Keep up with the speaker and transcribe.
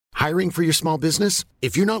Hiring for your small business?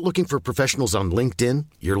 If you're not looking for professionals on LinkedIn,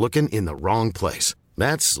 you're looking in the wrong place.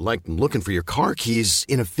 That's like looking for your car keys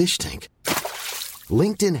in a fish tank.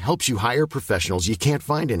 LinkedIn helps you hire professionals you can't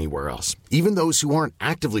find anywhere else, even those who aren't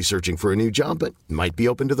actively searching for a new job but might be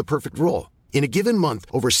open to the perfect role. In a given month,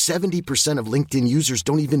 over 70% of LinkedIn users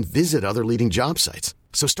don't even visit other leading job sites.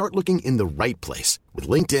 So start looking in the right place. With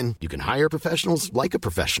LinkedIn, you can hire professionals like a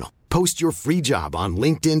professional. Post your free job on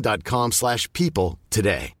linkedin.com/people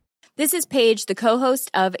today. This is Paige, the co-host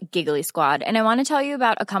of Giggly Squad, and I want to tell you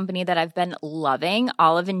about a company that I've been loving,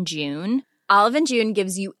 Olive & June. Olive & June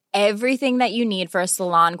gives you everything that you need for a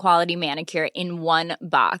salon-quality manicure in one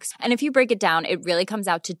box. And if you break it down, it really comes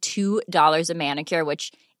out to $2 a manicure,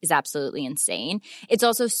 which is absolutely insane. It's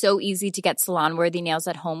also so easy to get salon-worthy nails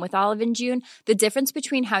at home with Olive & June. The difference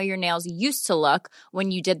between how your nails used to look when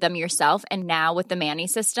you did them yourself and now with the Mani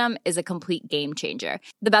system is a complete game changer.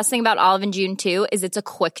 The best thing about Olive & June, too, is it's a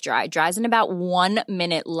quick dry. Dries in about 1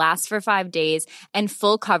 minute, lasts for 5 days, and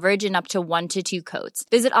full coverage in up to 1 to 2 coats.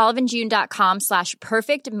 Visit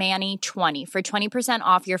oliveandjune.com/perfectmani20 for 20%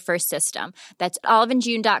 off your first system. That's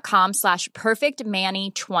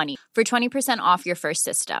oliveandjune.com/perfectmani20 for 20% off your first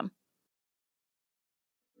system.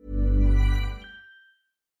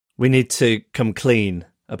 We need to come clean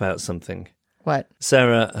about something. What?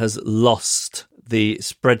 Sarah has lost the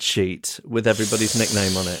spreadsheet with everybody's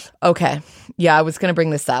nickname on it. Okay. Yeah, I was going to bring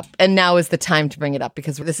this up. And now is the time to bring it up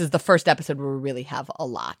because this is the first episode where we really have a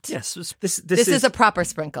lot. Yes. This is a proper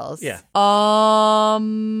sprinkles. Yeah.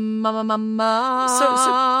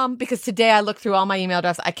 Because today I looked through all my email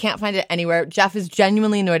drafts. I can't find it anywhere. Jeff is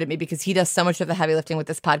genuinely annoyed at me because he does so much of the heavy lifting with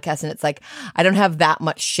this podcast. And it's like, I don't have that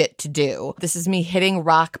much shit to do. This is me hitting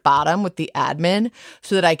rock bottom with the admin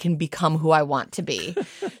so that I can become who I want to be.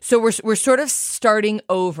 So we're sort of starting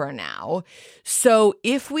over now. So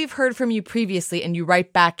if we've heard from you previously and you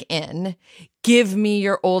write back in, give me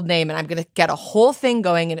your old name and I'm going to get a whole thing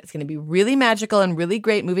going and it's going to be really magical and really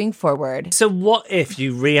great moving forward. So what if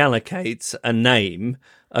you reallocate a name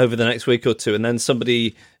over the next week or two and then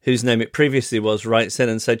somebody whose name it previously was writes in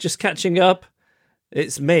and said, just catching up,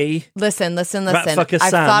 it's me. Listen. I've Sam.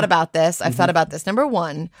 thought about this. Thought about this. Number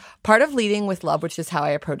one, part of leading with love, which is how I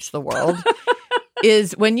approach the world,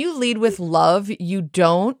 is when you lead with love, you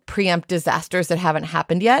don't preempt disasters that haven't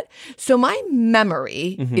happened yet. So my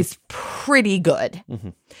memory is pretty good. Mm-hmm.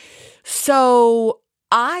 So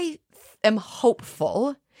I am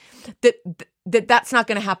hopeful that that's not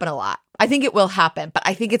going to happen a lot. I think it will happen, but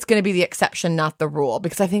I think it's going to be the exception, not the rule,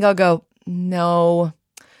 because I think I'll go, no,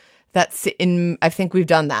 that's in, I think we've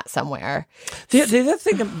done that somewhere. The other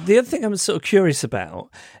thing I'm sort of curious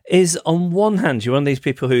about is, on one hand, you're one of these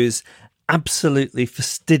people who's absolutely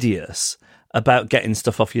fastidious about getting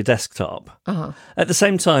stuff off your desktop. Uh-huh. At the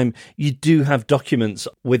same time, you do have documents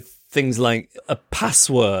with things like a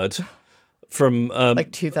password from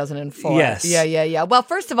like 2004. Yes. Yeah. Well,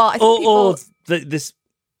 first of all, I think this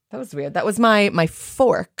that was weird. That was my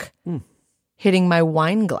fork hitting my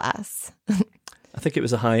wine glass. I think it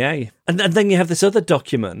was a high A. And then you have this other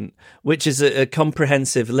document, which is a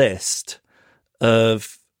comprehensive list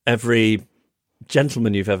of every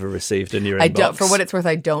gentleman you've ever received in your inbox. For what it's worth,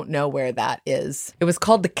 I don't know where that is. It was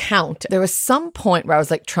called The Count. There was some point where I was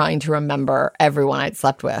like trying to remember everyone I'd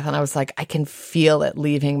slept with, and I was like, I can feel it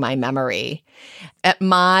leaving my memory. At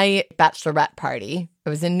my bachelorette party, I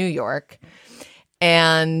was in New York,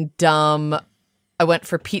 and I went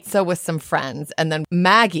for pizza with some friends, and then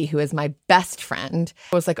Maggie, who is my best friend,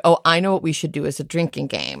 was like, oh, I know what we should do as a drinking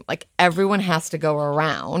game. Like, everyone has to go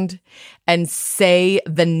around and say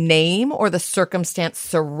the name or the circumstance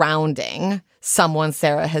surrounding someone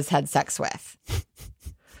Sarah has had sex with.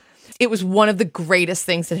 It was one of the greatest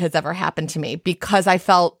things that has ever happened to me because I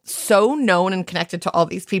felt so known and connected to all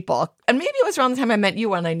these people. And maybe it was around the time I met you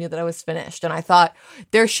when I knew that I was finished. And I thought,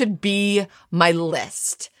 there should be my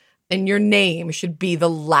list. And your name should be the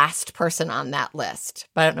last person on that list.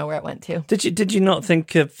 But I don't know where it went to. Did you not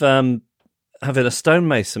think of having a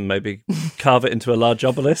stonemason maybe carve it into a large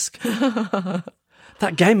obelisk?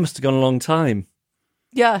 That game must have gone a long time.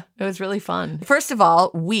 Yeah, it was really fun. First of all,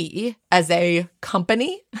 we, as a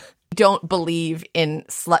company, don't believe in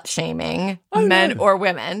slut-shaming men or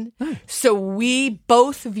women. No. So we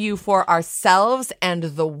both view for ourselves and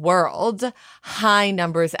the world high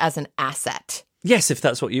numbers as an asset. Yes, if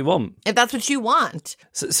that's what you want. If that's what you want.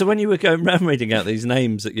 So when you were going around reading out these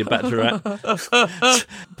names at your bachelorette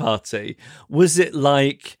party, was it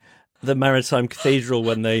like the Maritime Cathedral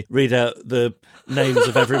when they read out the names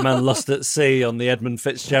of every man lost at sea on the Edmund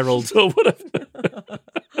Fitzgerald or whatever?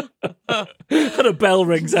 And a bell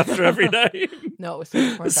rings after every name. No, it was so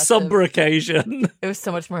much more A festive. somber occasion. It was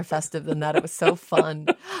so much more festive than that. It was so fun.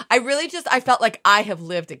 I felt like I have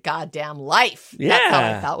lived a goddamn life. Yeah. That's how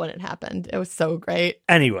I felt when it happened. It was so great.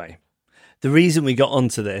 Anyway, the reason we got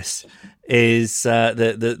onto this is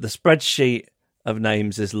the spreadsheet of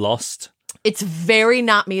names is lost. It's very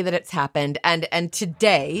not me that it's happened. And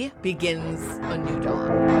today begins a new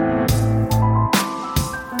dawn.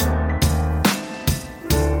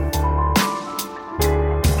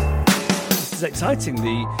 This is exciting.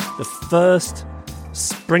 The first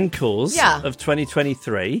sprinkles of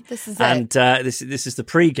 2023. This is and it. This is the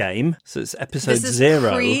pre-game, so it's episode This is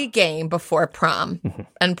 0. pre-game before prom,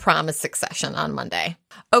 and prom is Succession on Monday.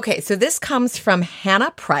 Okay, so this comes from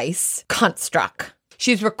Hannah Price, Construct.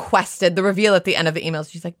 She's requested the reveal at the end of the email.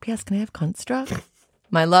 She's like, P.S., can I have Construct?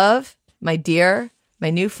 My love, my dear,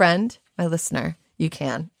 my new friend, my listener, you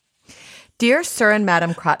can. Dear Sir and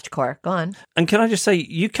Madam Crotchcore, go on. And can I just say,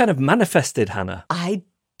 you kind of manifested, Hannah. I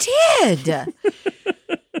did.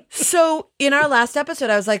 So in our last episode,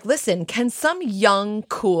 I was like, listen, can some young,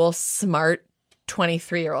 cool, smart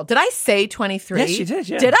 23-year-old, did I say 23? Yes, you did,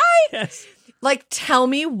 yeah. Did I? Yes. Like, tell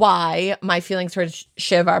me why my feelings towards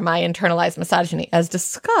Shiv are my internalized misogyny. As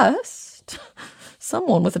discussed,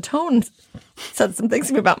 someone with a tone said some things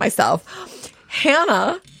to me about myself.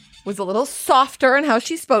 Hannah was a little softer in how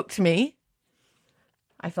she spoke to me.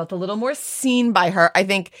 I felt a little more seen by her. I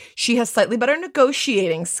think she has slightly better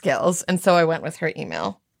negotiating skills. And so I went with her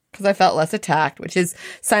email because I felt less attacked, which is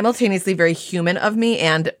simultaneously very human of me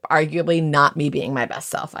and arguably not me being my best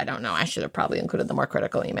self. I don't know. I should have probably included the more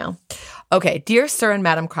critical email. Okay. Dear Sir and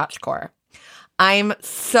Madam Crotchcore, I'm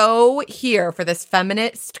so here for this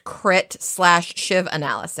feminist crit/Shiv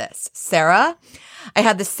analysis. Sarah, I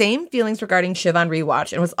had the same feelings regarding Shiv on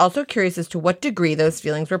rewatch and was also curious as to what degree those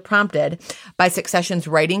feelings were prompted by Succession's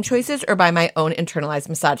writing choices or by my own internalized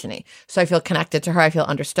misogyny. So I feel connected to her. I feel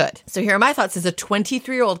understood. So here are my thoughts as a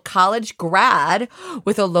 23-year-old college grad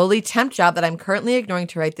with a lowly temp job that I'm currently ignoring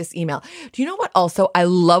to write this email. Do you know what also? I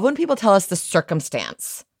love when people tell us the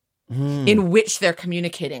circumstance in which they're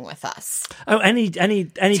communicating with us. Oh, any bit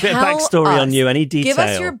of backstory on you, any detail. Give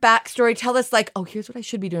us your backstory. Tell us like, oh, here's what I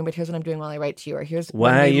should be doing, but here's what I'm doing while I write to you, or here's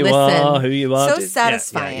where you listen. are, who you are. So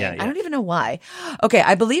satisfying. Yeah. I don't even know why. Okay,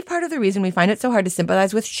 I believe part of the reason we find it so hard to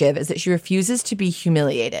sympathize with Shiv is that she refuses to be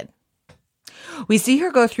humiliated. We see her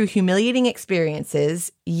go through humiliating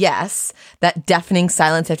experiences. Yes, that deafening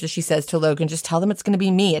silence after she says to Logan, just tell them it's going to be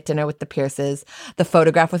me at dinner with the Pierces, the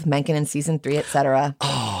photograph with Mencken in season 3, etc.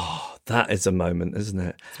 Oh, that is a moment, isn't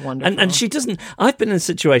it? It's wonderful. And she doesn't... I've been in a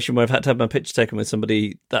situation where I've had to have my picture taken with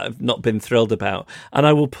somebody that I've not been thrilled about, and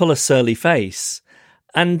I will pull a surly face.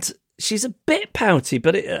 And she's a bit pouty,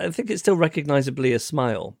 but I think it's still recognisably a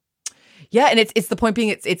smile. Yeah, and it's the point being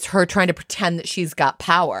it's her trying to pretend that she's got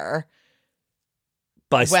power.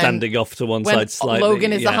 By standing off to one side slightly.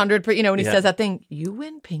 Logan is 100%, when he says that thing, you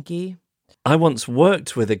win, Pinky. I once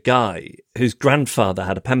worked with a guy whose grandfather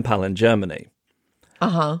had a pen pal in Germany.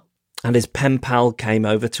 Uh-huh. And his pen pal came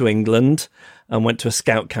over to England and went to a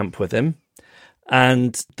scout camp with him.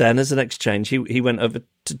 And then as an exchange, he went over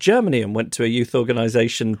to Germany and went to a youth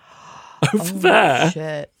organisation over there.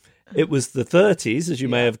 Shit. It was the 30s, as you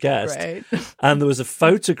may have guessed. Right. And there was a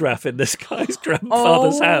photograph in this guy's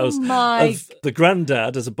grandfather's house of the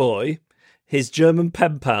granddad as a boy, his German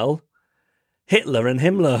pen pal, Hitler and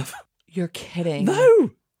Himmler. You're kidding.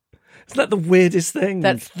 No. Isn't that the weirdest thing?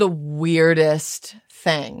 That's the weirdest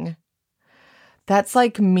thing. That's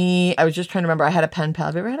like me. I was just trying to remember. I had a pen pal.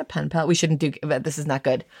 Have you ever had a pen pal? We shouldn't do, this is not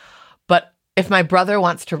good. But if my brother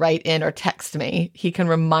wants to write in or text me, he can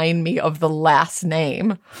remind me of the last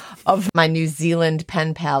name of my New Zealand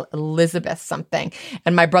pen pal, Elizabeth something.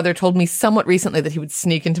 And my brother told me somewhat recently that he would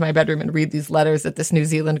sneak into my bedroom and read these letters that this New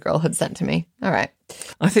Zealand girl had sent to me. All right.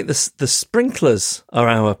 I think the sprinklers are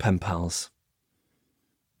our pen pals.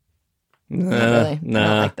 Not really.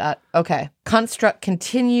 Not like that. Okay. Construct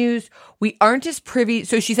continues. We aren't as privy.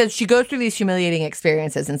 So she says she goes through these humiliating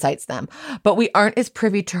experiences and cites them, but we aren't as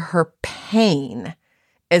privy to her pain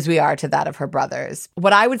as we are to that of her brothers.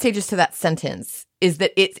 What I would say just to that sentence is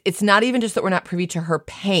that it's not even just that we're not privy to her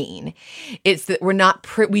pain. It's that we're not,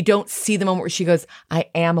 we don't see the moment where she goes, I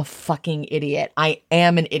am a fucking idiot. I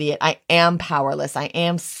am an idiot. I am powerless. I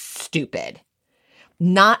am stupid.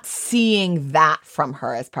 Not seeing that from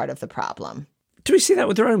her as part of the problem. Do we see that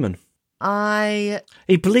with Roman?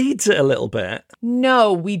 He bleeds it a little bit.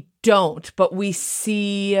 No, we don't. But we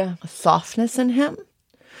see a softness in him.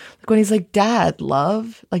 Like when he's like, Dad,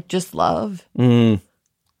 love. Like, just love. Mm.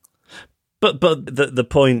 But the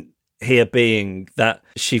point here being that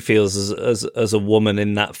she feels as a woman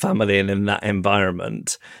in that family and in that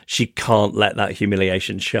environment, she can't let that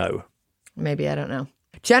humiliation show. Maybe, I don't know.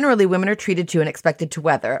 Generally, women are treated to and expected to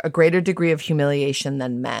weather a greater degree of humiliation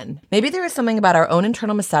than men. Maybe there is something about our own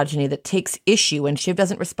internal misogyny that takes issue when Shiv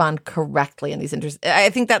doesn't respond correctly in these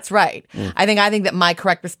I think that's right. I think that my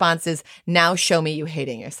correct response is, now show me you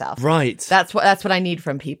hating yourself. Right. That's what I need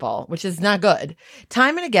from people, which is not good.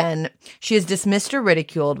 Time and again, she is dismissed or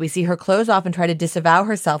ridiculed. We see her close off and try to disavow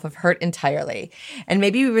herself of hurt entirely. And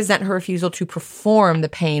maybe we resent her refusal to perform the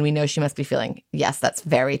pain we know she must be feeling. Yes, that's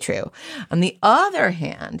very true. On the other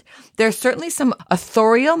hand, there's certainly some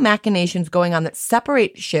authorial machinations going on that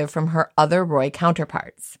separate Shiv from her other Roy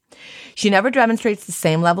counterparts. She never demonstrates the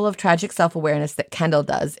same level of tragic self-awareness that Kendall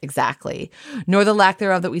does, exactly, nor the lack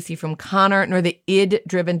thereof that we see from Connor, nor the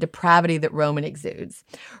id-driven depravity that Roman exudes.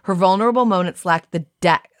 Her vulnerable moments lack the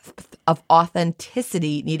depth of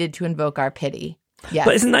authenticity needed to invoke our pity. Yes.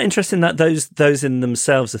 But isn't that interesting that those in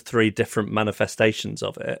themselves are three different manifestations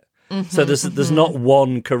of it? So there's not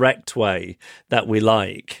one correct way that we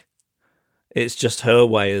like. It's just her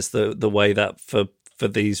way is the way that for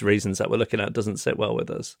these reasons that we're looking at doesn't sit well with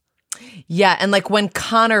us. Yeah, and like when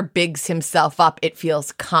Connor bigs himself up, it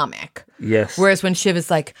feels comic. Yes. Whereas when Shiv is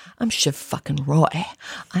like, I'm Shiv fucking Roy.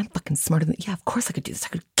 I'm fucking smarter than, yeah, of course I could do this. I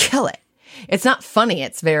could kill it. It's not funny.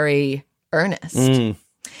 It's very earnest.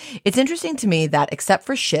 It's interesting to me that, except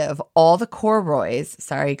for Shiv, all the core Roys,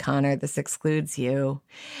 sorry, Connor, this excludes you,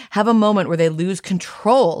 have a moment where they lose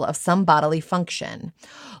control of some bodily function.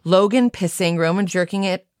 Logan pissing, Roman jerking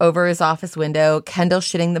it over his office window, Kendall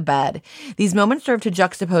shitting the bed. These moments serve to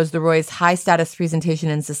juxtapose the Roys' high-status presentation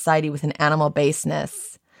in society with an animal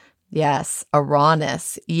baseness. Yes, a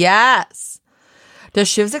rawness. Yes. Does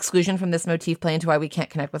Shiv's exclusion from this motif play into why we can't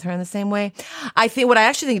connect with her in the same way? What I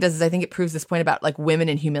actually think it does is I think it proves this point about like women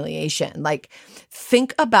in humiliation. Like,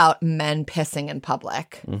 think about men pissing in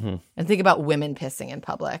public and think about women pissing in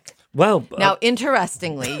public. Well, now,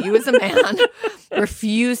 interestingly, you as a man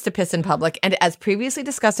refuse to piss in public. And as previously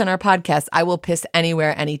discussed on our podcast, I will piss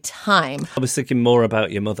anywhere, anytime. I was thinking more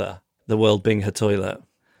about your mother, the world being her toilet.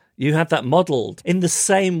 You have that modelled in the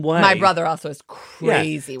same way. My brother also is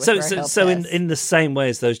crazy with her So in the same way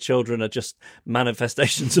as those children are just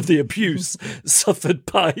manifestations of the abuse suffered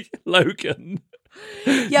by Logan.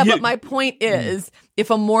 Yeah, but my point is,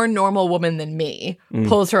 if a more normal woman than me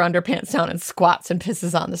pulls her underpants down and squats and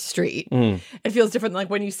pisses on the street, it feels different than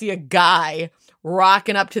like when you see a guy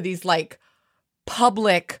rocking up to these like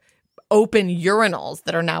public open urinals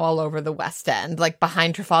that are now all over the West End, like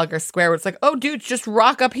behind Trafalgar Square, where it's like, oh, dude, just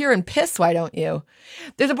rock up here and piss. Why don't you?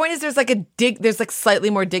 There's a point is there's like slightly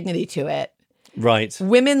more dignity to it. Right.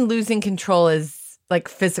 Women losing control is like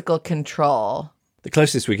physical control. The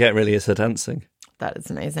closest we get really is her dancing. That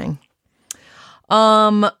is amazing.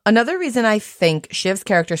 Another reason I think Shiv's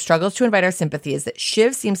character struggles to invite our sympathy is that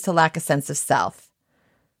Shiv seems to lack a sense of self.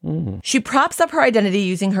 She props up her identity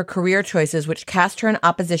using her career choices, which cast her in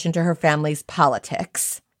opposition to her family's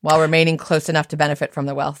politics, while remaining close enough to benefit from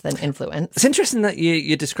their wealth and influence. It's interesting that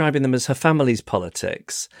you're describing them as her family's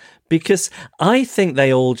politics, because I think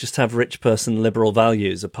they all just have rich person liberal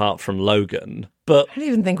values apart from Logan. But I don't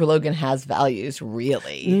even think Logan has values,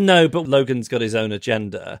 really. No, but Logan's got his own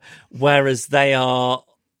agenda, whereas they are...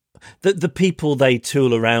 The people they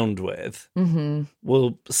tool around with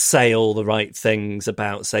will say all the right things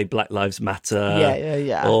about, say, Black Lives Matter.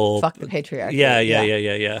 Yeah. Or, fuck the patriarchy.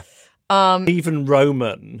 Yeah. Even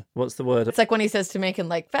Roman, what's the word? It's like when he says to Macon,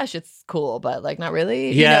 like, fesh, it's cool, but, like, not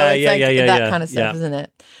really. Yeah, that kind of stuff, isn't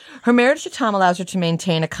it? Her marriage to Tom allows her to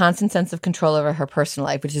maintain a constant sense of control over her personal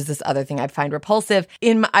life, which is this other thing I find repulsive.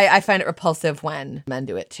 I find it repulsive when men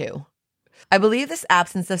do it, too. I believe this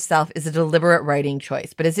absence of self is a deliberate writing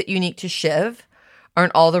choice, but is it unique to Shiv?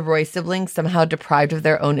 Aren't all the Roy siblings somehow deprived of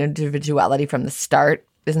their own individuality from the start?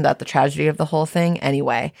 Isn't that the tragedy of the whole thing?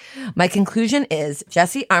 Anyway, my conclusion is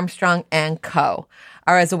Jesse Armstrong and co.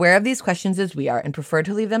 are as aware of these questions as we are and prefer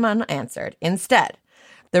to leave them unanswered. Instead,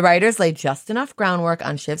 the writers lay just enough groundwork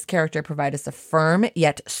on Shiv's character, provide us a firm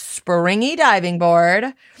yet springy diving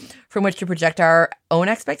board from which to project our own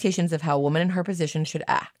expectations of how a woman in her position should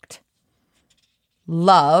act.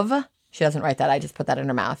 Love, she doesn't write that, I just put that in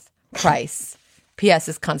her mouth. Price. P.S.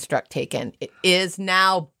 is construct taken. It is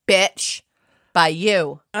now, bitch, by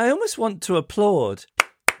you. I almost want to applaud,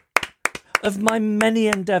 of my many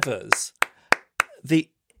endeavours, the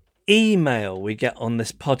email we get on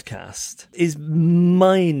this podcast is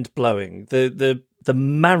mind-blowing. The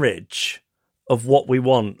marriage of what we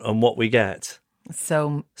want and what we get.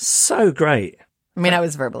 So Great. I mean, I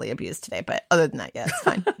was verbally abused today, but other than that, yeah, it's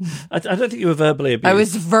fine. I don't think you were verbally abused. I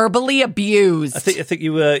was verbally abused. I think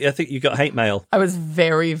you were. I think you got hate mail. I was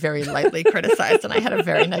very, very lightly criticized, and I had a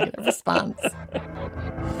very negative response.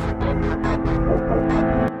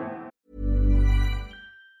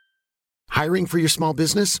 Hiring for your small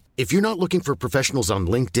business? If you're not looking for professionals on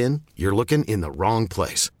LinkedIn, you're looking in the wrong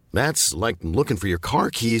place. That's like looking for your car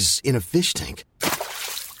keys in a fish tank.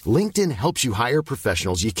 LinkedIn helps you hire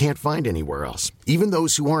professionals you can't find anywhere else, even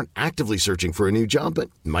those who aren't actively searching for a new job but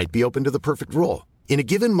might be open to the perfect role. In a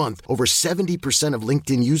given month, over 70% of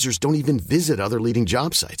LinkedIn users don't even visit other leading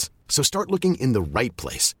job sites. So start looking in the right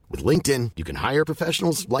place. With LinkedIn, you can hire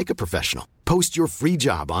professionals like a professional. Post your free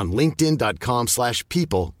job on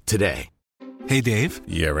linkedin.com/people today. Hey, Dave.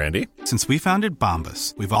 Yeah, Randy. Since we founded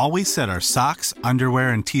Bombas, we've always said our socks,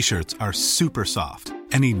 underwear, and T-shirts are super soft.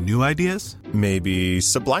 Any new ideas? Maybe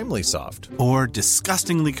sublimely soft. Or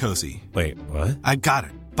disgustingly cozy. Wait, what? I got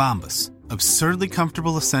it. Bombas. Absurdly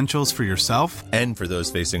comfortable essentials for yourself And for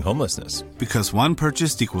those facing homelessness. because one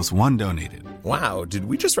purchased equals one donated. Wow, did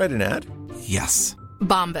we just write an ad? Yes.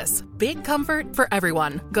 Bombas. Big comfort for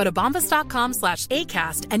everyone. Go to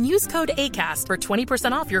bombas.com/ACAST and use code ACAST for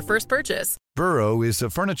 20% off your first purchase. Burrow is a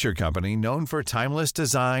furniture company known for timeless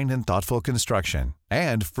design and thoughtful construction,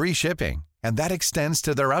 and free shipping, and that extends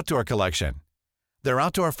to their outdoor collection. Their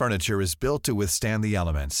outdoor furniture is built to withstand the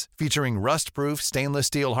elements, featuring rust-proof stainless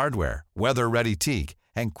steel hardware, weather-ready teak,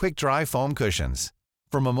 and quick-dry foam cushions.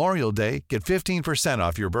 For Memorial Day, get 15%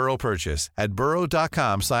 off your Burrow purchase at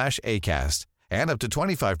burrow.com/ACAST, and up to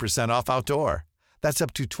 25% off outdoor. That's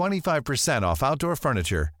up to 25% off outdoor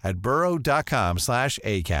furniture at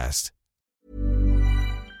burrow.com/ACAST.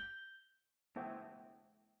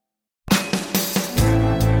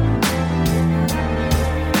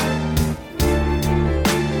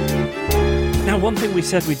 Now, one thing we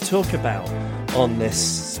said we'd talk about on this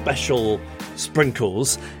special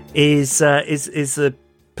Sprinkles is the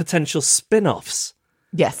potential spin-offs.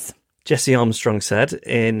 Yes. Jesse Armstrong said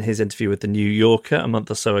in his interview with The New Yorker a month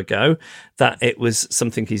or so ago that it was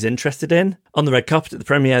something he's interested in. On the red carpet at the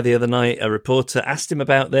premiere the other night, a reporter asked him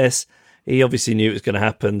about this. He obviously knew it was going to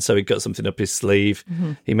happen, so he got something up his sleeve.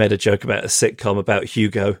 Mm-hmm. He made a joke about a sitcom about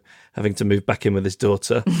Hugo having to move back in with his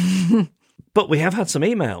daughter. But we have had some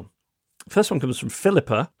email. First one comes from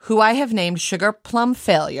Philippa, who I have named Sugar Plum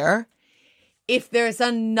Failure. If there's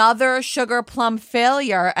another Sugar Plum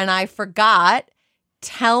Failure and I forgot,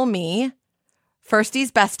 tell me.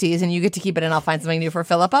 Firsties, besties, and you get to keep it, and I'll find something new for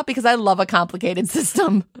Philippa because I love a complicated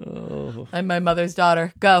system. Oh. I'm my mother's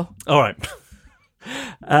daughter. Go. All right.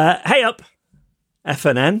 Hey up,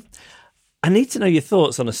 FNN. I need to know your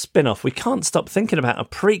thoughts on a spin-off. We can't stop thinking about a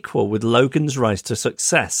prequel with Logan's rise to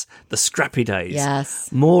success, the scrappy days.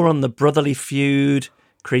 Yes. More on the brotherly feud,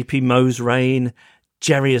 creepy Mose reign,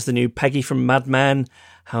 Jerry as the new Peggy from Mad Men,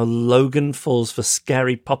 how Logan falls for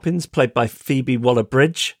Scary Poppins, played by Phoebe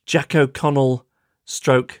Waller-Bridge, Jack O'Connell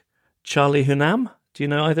stroke Charlie Hunnam. Do you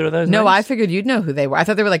know either of those No, names? I figured you'd know who they were. I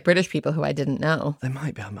thought they were like British people who I didn't know. They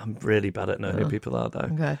might be. I'm really bad at knowing who people are, though.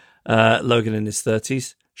 Okay. Logan in his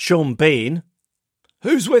 30s. Sean Bean,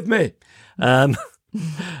 who's with me? As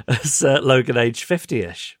Logan aged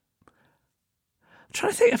 50-ish. I'm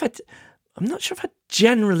trying to think I'm not sure if I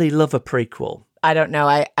generally love a prequel. I don't know.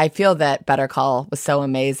 I feel that Better Call was so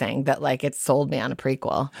amazing that like it sold me on a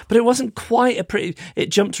prequel. But it wasn't quite it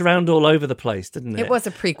jumped around all over the place, didn't it? It was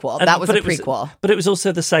a prequel. That was a prequel. But it was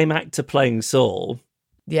also the same actor playing Saul.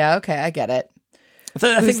 Yeah, okay, I get it.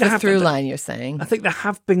 I think the through line you're saying. I think there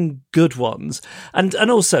have been good ones. And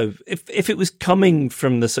also, if it was coming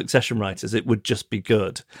from the Succession writers, it would just be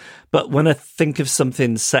good. But when I think of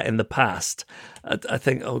something set in the past, I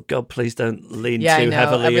think, oh, God, please don't lean too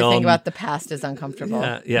heavily on... Everything about the past is uncomfortable.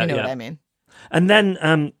 Yeah, you know what I mean. And then,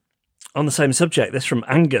 on the same subject, this from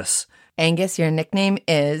Angus. Angus, your nickname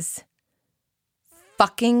is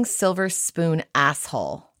fucking Silver Spoon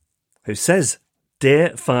Asshole. Who says,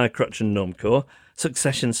 Dear Firecrotch and Normcore,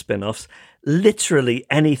 Succession spin-offs, literally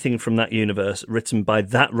anything from that universe written by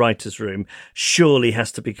that writer's room surely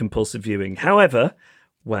has to be compulsive viewing. However,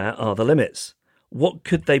 where are the limits? What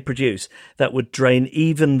could they produce that would drain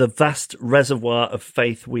even the vast reservoir of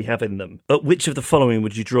faith we have in them? At which of the following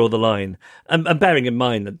would you draw the line? And bearing in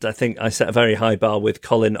mind that I think I set a very high bar with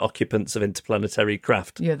Colin, Occupants of Interplanetary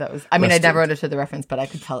Craft. Yeah, that was... I mean, I never understood the reference, but I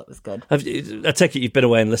could tell it was good. I take it you've been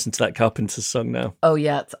away and listened to that Carpenter's song now. Oh,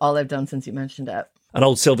 yeah, it's all I've done since you mentioned it. And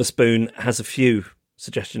Old Silver Spoon has a few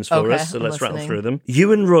suggestions for us, so let's rattle through them.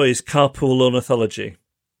 Ewan Roy's Carpool Ornithology.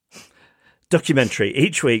 Documentary.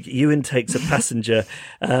 Each week, Ewan takes a passenger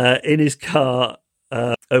in his car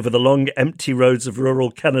over the long, empty roads of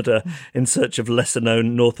rural Canada in search of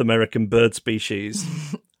lesser-known North American bird species.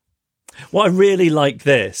 What I really like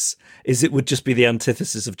this is it would just be the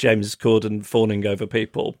antithesis of James Corden fawning over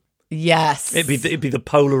people. Yes. It'd be the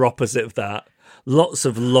polar opposite of that. Lots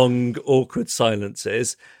of long, awkward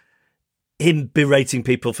silences. Him berating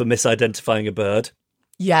people for misidentifying a bird.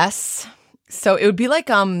 Yes. So it would be like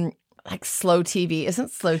slow TV.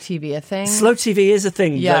 Isn't slow TV a thing? Slow TV is a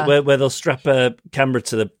thing, Yeah. where they'll strap a camera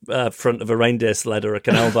to the front of a reindeer sled or a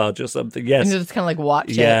canal barge or something. Yes. And you just kind of like watch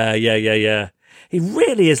it. Yeah. He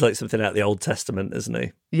really is like something out of the Old Testament, isn't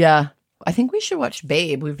he? Yeah. I think we should watch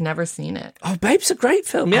Babe. We've never seen it. Oh, Babe's a great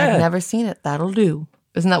film, yeah. I've never seen it. That'll do.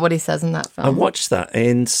 Isn't that what he says in that film? I watched that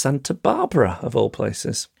in Santa Barbara, of all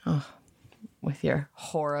places. Oh, with your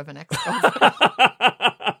whore of an ex-girlfriend.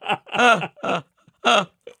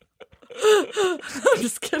 I'm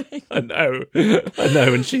just kidding. I know,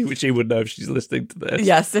 and she would know if she's listening to this.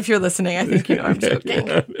 Yes, if you're listening, I think you know I'm joking.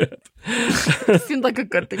 It seemed like a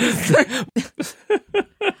good thing to say.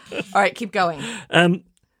 All right, keep going.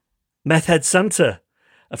 Meth Head Santa,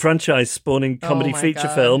 a franchise spawning comedy feature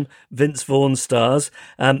film. Vince Vaughn stars.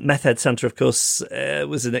 Meth Head Santa, of course,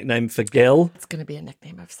 was a nickname for Gil. It's going to be a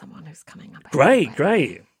nickname of someone who's coming up.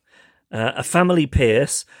 Great. A family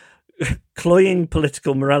Pierce, cloying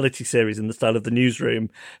political morality series in the style of The Newsroom.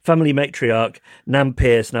 Family matriarch Nam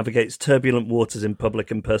Pierce navigates turbulent waters in public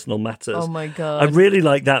and personal matters. Oh my God. I really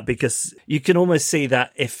like that because you can almost see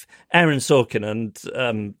that if Aaron Sorkin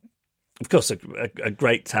and of course, a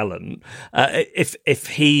great talent. If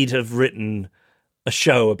he'd have written a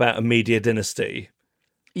show about a media dynasty,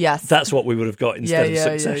 yes, that's what we would have got instead of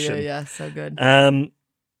Succession. Yeah, so good. The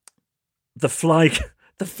Fly Guys.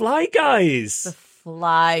 The Fly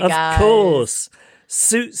Guys, Of course.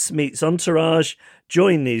 Suits meets Entourage.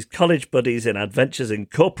 Join these college buddies in adventures in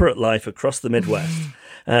corporate life across the Midwest.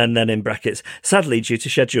 And then in brackets, sadly, due to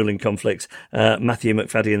scheduling conflicts, Matthew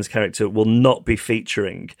McFadden's character will not be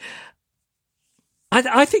featuring.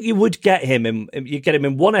 I think you would get him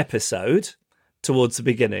in one episode towards the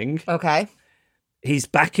beginning. Okay. He's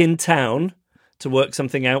back in town to work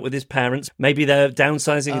something out with his parents. Maybe they're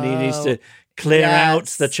downsizing and he needs to clear out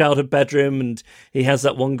the childhood bedroom, and he has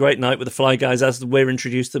that one great night with the Fly Guys as we're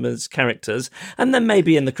introduced to them as characters. And then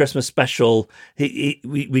maybe in the Christmas special,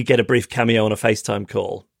 we get a brief cameo on a FaceTime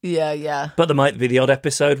call. Yeah. But there might be the odd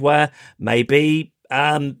episode where maybe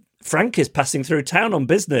Frank is passing through town on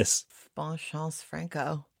business. Bon chance,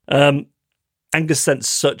 Franco. Angus sent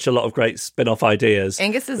such a lot of great spin-off ideas.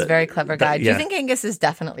 Angus is a very clever guy. Do you think Angus is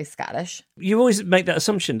definitely Scottish? You always make that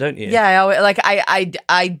assumption, don't you? Yeah,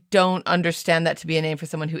 I don't understand that to be a name for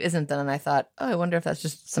someone who isn't. Then, and I thought, I wonder if that's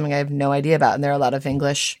just something I have no idea about. And there are a lot of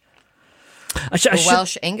English,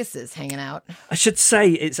 Welsh Anguses hanging out. I should say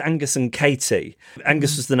it's Angus and Katie.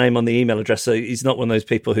 Angus was the name on the email address, so he's not one of those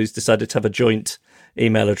people who's decided to have a joint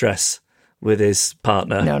email address with his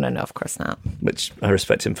partner. No, of course not. Which I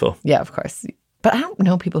respect him for. Yeah, of course. But I don't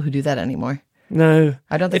know people who do that anymore. No.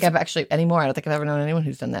 I don't think I've ever known anyone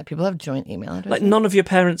who's done that. People have joint email addresses. Like none of your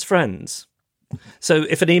parents' friends. So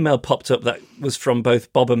if an email popped up that was from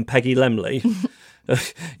both Bob and Peggy Lemley,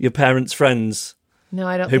 your parents' friends, no,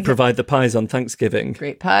 I don't. Who provide the pies on Thanksgiving.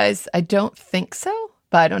 Great pies. I don't think so,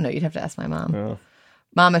 but I don't know. You'd have to ask my mom. Oh.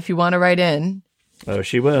 Mom, if you want to write in. Oh,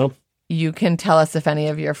 she will. You can tell us if any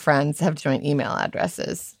of your friends have joint email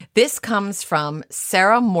addresses. This comes from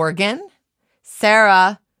Sarah Morgan.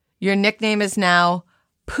 Sarah, your nickname is now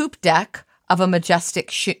Poop Deck of a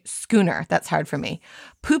Majestic Schooner. That's hard for me.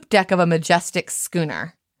 Poop Deck of a Majestic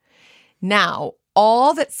Schooner. Now,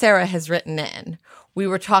 all that Sarah has written in, we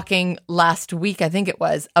were talking last week, I think it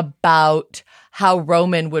was, about how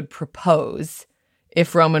Roman would propose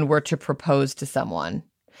if Roman were to propose to someone.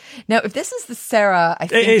 Now, if this is the Sarah, I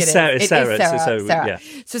think it is. Sarah. Sarah. Yeah.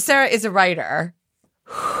 So Sarah is a writer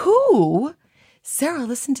who, Sarah,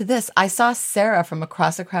 listen to this. I saw Sarah from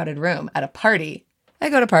across a crowded room at a party. I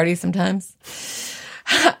go to parties sometimes.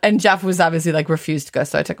 And Jeff was obviously refused to go.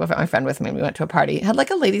 So I took my friend with me and we went to a party. Had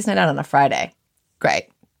a ladies' night out on a Friday. Great.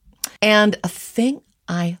 And a thing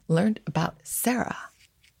I learned about Sarah,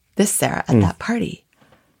 this Sarah at that party,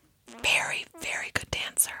 very, very good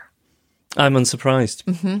dancer. I'm unsurprised.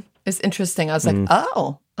 Mm-hmm. It's interesting. I was like,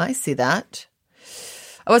 oh, I see that.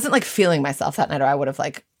 I wasn't feeling myself that night, or I would have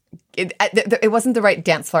it wasn't the right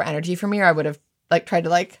dance floor energy for me, or I would have tried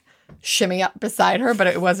to shimmy up beside her, but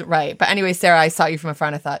it wasn't right. But anyway, Sarah, I saw you from afar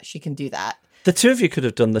and I thought she can do that. The two of you could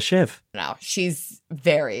have done the shiv. No, she's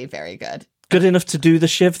very, very good. Good enough to do the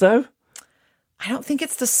shiv, though? I don't think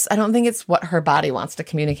it's what her body wants to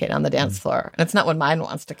communicate on the dance floor. And it's not what mine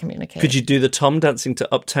wants to communicate. Could you do the Tom dancing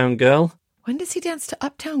to Uptown Girl? When does he dance to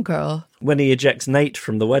Uptown Girl? When he ejects Nate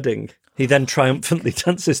from the wedding, he then triumphantly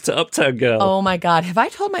dances to Uptown Girl. Oh my God. Have I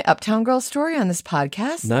told my Uptown Girl story on this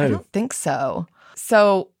podcast? No. I don't think so.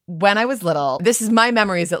 So when I was little, this is my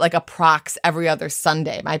memories that like approx every other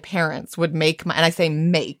Sunday, my parents would make and I say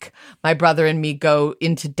make, my brother and me go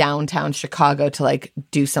into downtown Chicago to like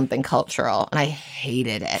do something cultural. And I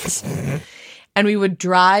hated it. And we would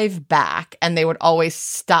drive back and they would always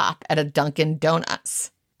stop at a Dunkin' Donuts.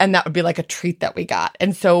 And that would be like a treat that we got.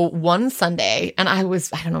 And so one Sunday, and I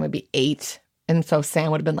was, I don't know, maybe 8. And so Sam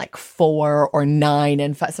would have been like 4 or 9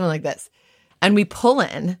 and 5, something like this. And we pull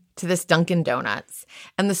in to this Dunkin' Donuts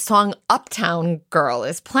and the song Uptown Girl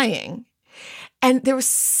is playing. And there was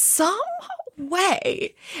some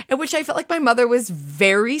way in which I felt like my mother was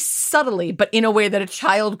very subtly, but in a way that a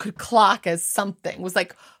child could clock as something, was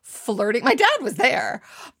like flirting. My dad was there,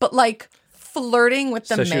 but flirting with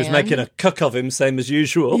the man. So she was making a cuck of him, same as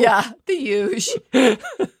usual. Yeah, the huge. I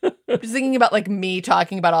was thinking about me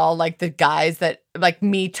talking about all the guys that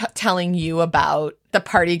me telling you about the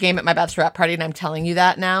party game at my bachelorette party, and I'm telling you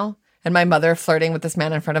that now. And my mother flirting with this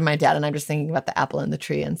man in front of my dad, and I'm just thinking about the apple in the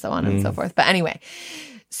tree and so on and so forth. But anyway,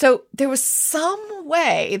 so there was some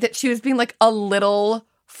way that she was being a little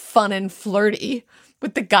fun and flirty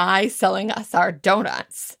with the guy selling us our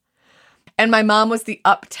donuts. And my mom was the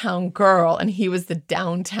uptown girl, and he was the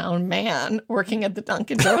downtown man working at the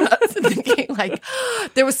Dunkin' Donuts. And thinking,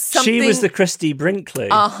 there was something. She was the Christy Brinkley.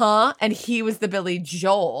 And he was the Billy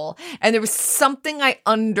Joel. And there was something I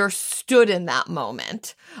understood in that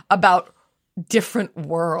moment about different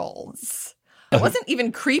worlds. It wasn't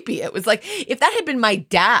even creepy. It was if that had been my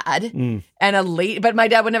dad and a lady, but my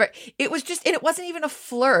dad would never. It was just, and it wasn't even a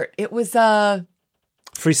flirt. It was a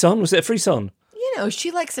frisson. Was it a frisson?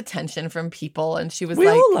 She likes attention from people, and she was we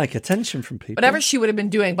all like attention from people. Whatever she would have been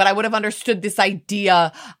doing, but I would have understood this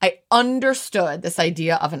idea. I understood this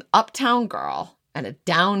idea of an uptown girl and a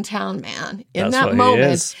downtown man. In that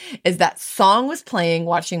moment, is that song was playing,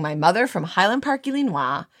 watching my mother from Highland Park,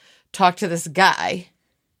 Illinois, talk to this guy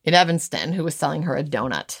in Evanston who was selling her a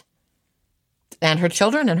donut. And her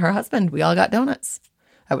children and her husband, we all got donuts.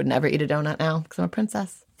 I would never eat a donut now because I'm a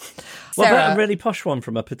princess. What about a really posh one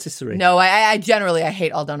from a patisserie? No, I generally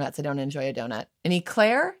hate all donuts. I don't enjoy a donut. An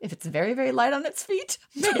eclair, if it's very, very light on its feet,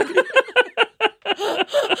 maybe.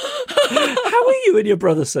 How are you and your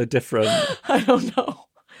brother so different? I don't know.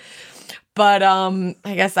 But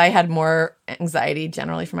I guess I had more anxiety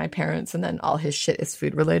generally from my parents, and then all his shit is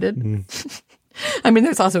food related. I mean,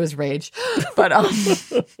 there's also his rage, but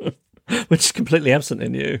which is completely absent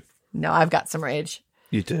in you. No, I've got some rage.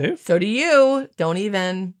 You do? So do you. Don't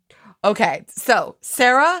even. Okay, so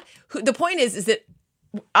Sarah, the point is that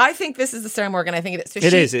I think this is the Sarah Morgan. I think it is. So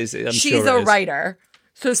it is. She's a writer.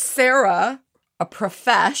 So Sarah, a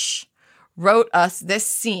profesh, wrote us this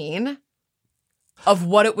scene of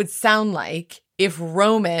what it would sound like if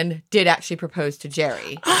Roman did actually propose to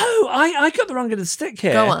Jerry. Oh, I got the wrong end of the stick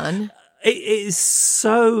here. Go on. It is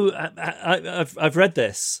so. I've read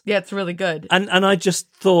this. Yeah, it's really good. And I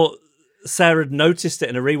just thought Sarah had noticed it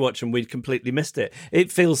in a rewatch and we'd completely missed it.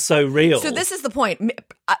 It feels so real. So this is the point.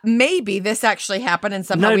 Maybe this actually happened and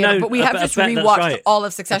somehow but we have just rewatched all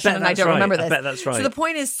of Succession and I don't remember this. I bet that's right. So the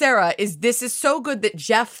point is, Sarah, this is so good that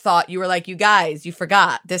Jeff thought you were like, you guys, you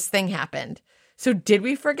forgot this thing happened. So did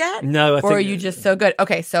we forget? No, Or are you just so good?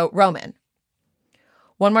 Okay, so Roman.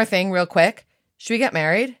 One more thing real quick. Should we get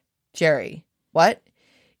married? Jerry. What?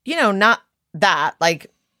 Not that, an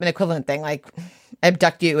equivalent thing,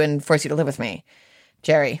 abduct you and force you to live with me.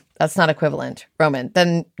 Jerry, that's not equivalent. Roman,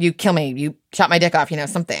 then you kill me. You chop my dick off,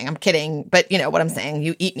 something. I'm kidding. But what I'm saying.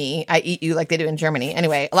 You eat me. I eat you like they do in Germany.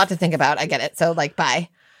 Anyway, a lot to think about. I get it. So bye.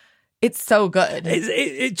 It's so good.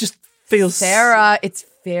 It just feels... Sarah, it's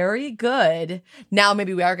very good. Now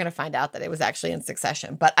maybe we are going to find out that it was actually in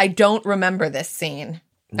Succession. But I don't remember this scene.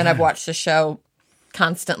 And I've watched the show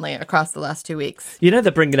constantly across the last 2 weeks.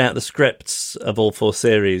 They're bringing out the scripts of all 4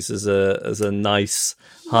 series as a nice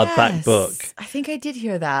hardback book. I think I did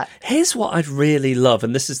hear that. Here's what I'd really love,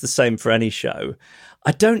 and this is the same for any show.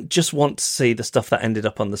 I don't just want to see the stuff that ended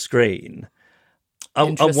up on the screen. I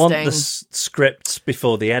want the scripts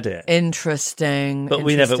before the edit. Interesting. But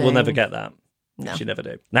we'll never get that. No. You never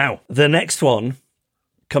do. Now, the next one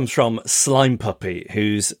comes from Slime Puppy,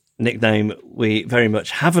 whose nickname we very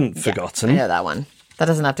much haven't forgotten. I know that one. That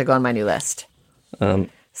doesn't have to go on my new list.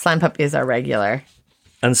 Slime Puppy is our regular.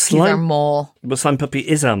 And he's our mole. But Slime Puppy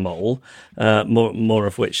is our mole, more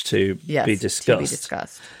of which to be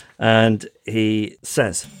discussed. And he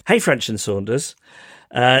says, "Hey, French and Saunders.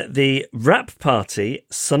 The wrap party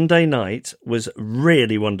Sunday night was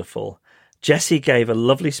really wonderful. Jessie gave a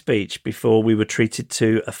lovely speech before we were treated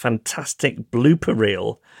to a fantastic blooper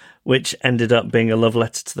reel, which ended up being a love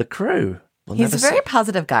letter to the crew. He's a very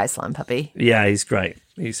positive guy, Slime Puppy. Yeah, he's great.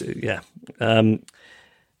 He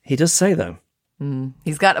does say, though.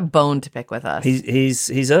 He's got a bone to pick with us.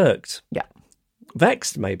 He's irked. Yeah.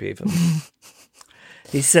 Vexed, maybe even.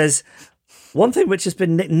 He says, one thing which has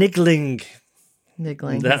been niggling.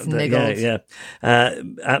 At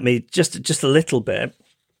me just a little bit.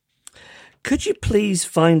 Could you please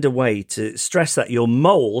find a way to stress that your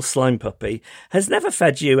mole, Slime Puppy, has never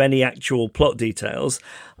fed you any actual plot details?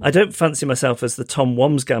 I don't fancy myself as the Tom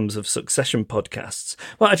Wamsgams of Succession podcasts.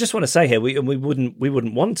 Well, I just want to say here, we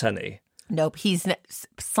wouldn't want any. Nope.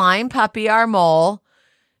 Slime Puppy, our mole,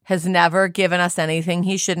 has never given us anything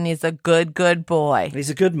he shouldn't. He's a good boy. He's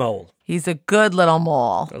a good mole. He's a good little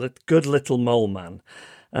mole. A good little mole man.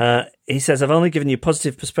 He says, I've only given you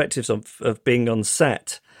positive perspectives of being on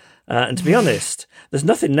set. And to be honest, there's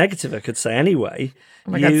nothing negative I could say anyway.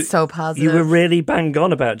 Oh my God, it's so positive. You were really bang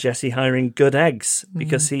on about Jesse hiring good eggs,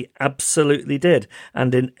 because he absolutely did.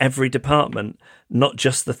 And in every department, not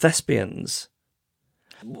just the thespians.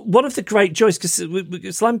 One of the great joys, because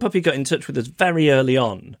Slime Puppy got in touch with us very early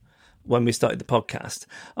on when we started the podcast.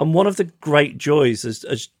 And one of the great joys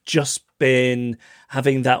has just been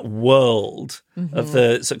having that world of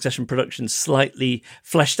the Succession production slightly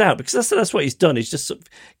fleshed out, because that's what he's done. He's just sort of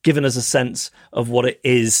given us a sense of what it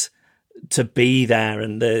is to be there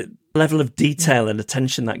and the level of detail and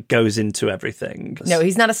attention that goes into everything. No,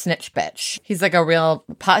 he's not a snitch bitch. He's like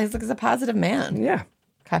he's a positive man. Yeah.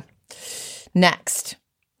 Okay. Next,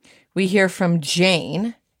 we hear from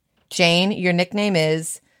Jane. Jane, your nickname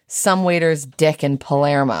is Some Waiter's Dick in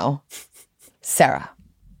Palermo. Sarah.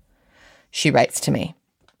 She writes to me,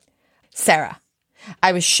 Sarah,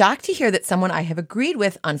 I was shocked to hear that someone I have agreed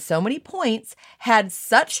with on so many points had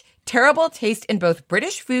such terrible taste in both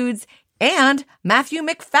British foods and Matthew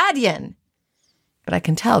Macfadyen. But I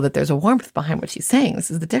can tell that there's a warmth behind what she's saying.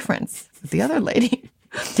 This is the difference with the other lady.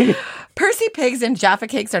 Percy pigs and Jaffa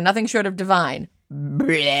cakes are nothing short of divine.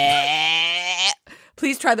 Bleh.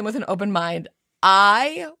 Please try them with an open mind.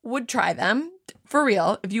 I would try them, for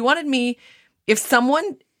real. If you wanted me,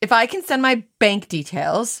 if I can send my bank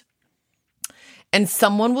details and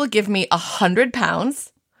someone will give me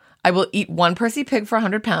 £100, I will eat one Percy pig for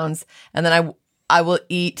 £100, and then I will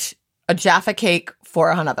eat a Jaffa cake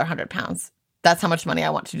for another £100. That's how much money I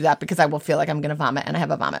want to do that, because I will feel like I'm going to vomit, and I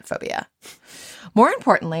have a vomit phobia. More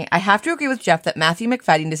importantly, I have to agree with Jeff that Matthew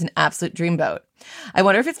Macfadyen is an absolute dreamboat. I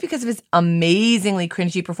wonder if it's because of his amazingly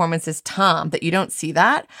cringy performance as Tom that you don't see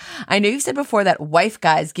that. I know you've said before that wife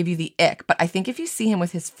guys give you the ick, but I think if you see him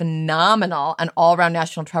with his phenomenal and all-around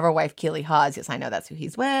national treasure wife, Keely Hawes, yes, I know that's who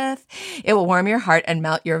he's with, it will warm your heart and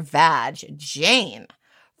melt your vag. Jane,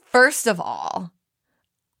 first of all,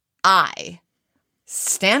 I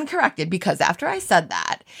stand corrected, because after I said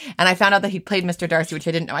that and I found out that he played Mr. Darcy, which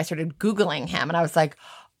I didn't know, I started Googling him and I was like,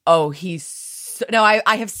 oh,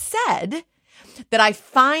 I have said that I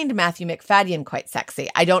find Matthew Macfadyen quite sexy.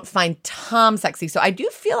 I don't find Tom sexy. So I do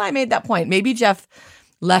feel I made that point. Maybe Jeff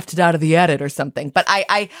left it out of the edit or something, but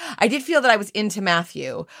I did feel that I was into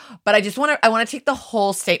Matthew, but I want to take the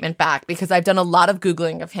whole statement back, because I've done a lot of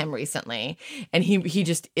Googling of him recently and he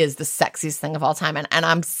just is the sexiest thing of all time. And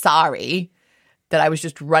I'm sorry that I was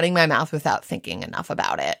just running my mouth without thinking enough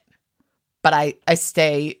about it. But I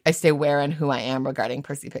stay where and who I am regarding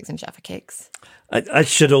Percy pigs and Jaffa cakes. I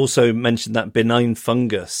should also mention that Benign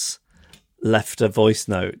Fungus left a voice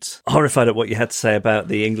note, horrified at what you had to say about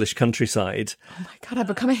the English countryside. Oh my God, I've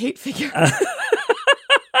become a hate figure.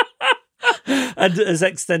 And has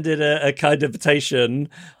extended a kind invitation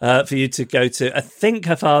for you to go to, I think,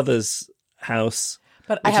 her father's house.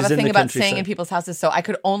 But I have a thing about staying in people's houses, so I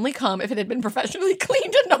could only come if it had been professionally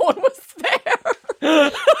cleaned and no one was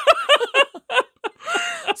there.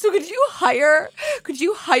 So could you hire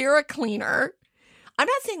a cleaner? I'm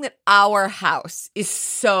not saying that our house is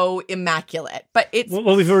so immaculate, but it's...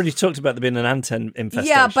 Well, we've already talked about there being an ant infestation.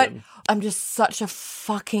 Yeah, but I'm just such a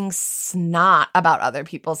fucking snot about other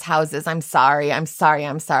people's houses. I'm sorry.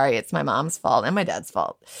 It's my mom's fault and my dad's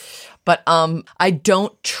fault. But I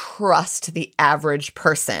don't trust the average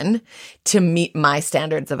person to meet my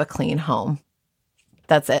standards of a clean home.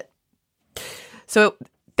 That's it. So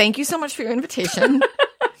thank you so much for your invitation.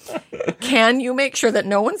 Can you make sure that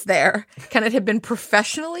no one's there? Can it have been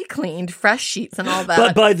professionally cleaned, fresh sheets and all that?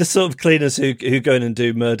 But by the sort of cleaners who go in and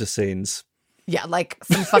do murder scenes. Yeah, like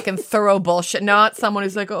some fucking thorough bullshit. Not someone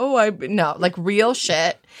who's like, no, like real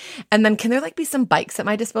shit. And then can there like be some bikes at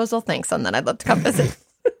my disposal? Thanks, and then I'd love to come visit.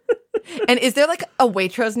 And is there like a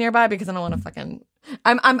Waitrose nearby? Because I don't want to fucking...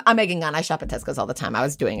 I'm egging on. I shop at Tesco's all the time. I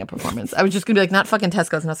was doing a performance. I was just gonna be like, not fucking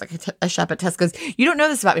Tesco's, and I was like, I shop at Tesco's. You don't know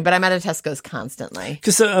this about me, but I'm at a Tesco's constantly.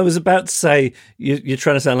 Because I was about to say you're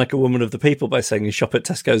trying to sound like a woman of the people by saying you shop at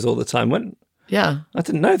Tesco's all the time. When? Yeah, I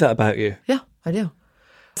didn't know that about you. Yeah, I do.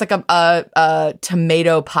 It's like a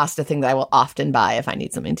tomato pasta thing that I will often buy if I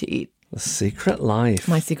need something to eat. The secret life.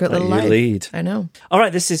 My secret little life. Lead. I know. All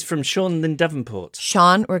right, this is from Sean in Devonport.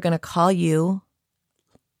 Sean, we're going to call you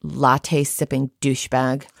latte sipping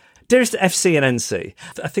douchebag. Dearest FC and NC,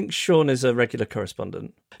 I think Sean is a regular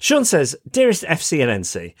correspondent. Sean says, Dearest FC and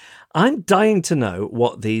NC, I'm dying to know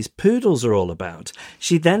what these poodles are all about.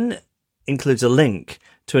 She then includes a link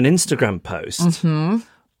to an Instagram post,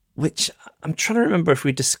 which I'm trying to remember if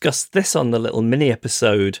we discussed this on the little mini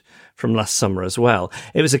episode from last summer as well.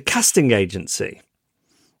 It was a casting agency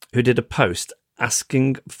who did a post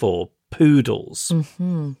asking for poodles.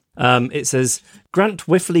 It says, Grant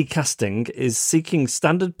Whiffley Casting is seeking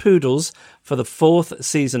standard poodles for the 4th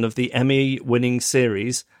season of the Emmy-winning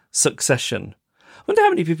series Succession. I wonder how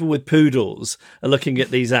many people with poodles are looking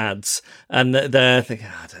at these ads and they're thinking,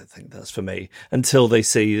 I don't think that's for me, until they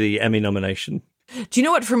see the Emmy nomination. Do you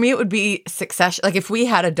know what? For me, it would be Succession. Like, if we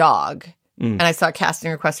had a dog and I saw a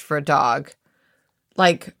casting request for a dog,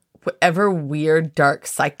 like, whatever weird, dark,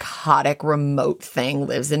 psychotic, remote thing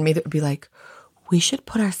lives in me that would be like, we should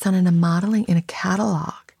put our son in a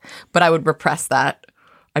catalog. But I would repress that.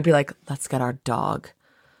 I'd be like, let's get our dog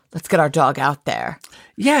out there.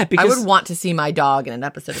 Yeah, because I would want to see my dog in an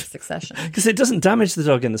episode of Succession. Because it doesn't damage the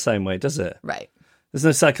dog in the same way, does it? Right. There's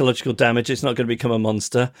no psychological damage. It's not going to become a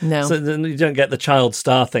monster. No. So then you don't get the child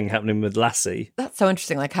star thing happening with Lassie. That's so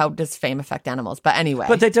interesting. Like, how does fame affect animals? But anyway.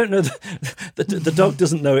 But they don't know. The dog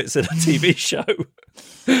doesn't know it's in a TV show.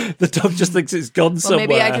 The dog just thinks it's gone somewhere.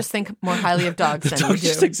 Maybe I just think more highly of dogs than you do. The dog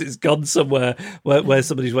just thinks it's gone somewhere where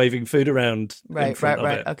somebody's waving food around. Right.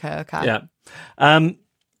 Okay. Yeah.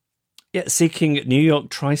 Yeah, seeking New York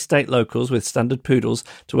tri-state locals with standard poodles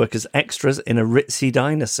to work as extras in a ritzy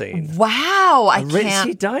diner scene. Wow, I ritzy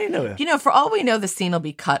can't. diner. You know, for all we know, the scene will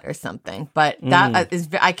be cut or something. But that is,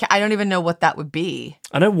 I don't even know what that would be.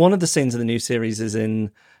 I know one of the scenes in the new series is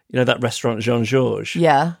in, that restaurant Jean Georges.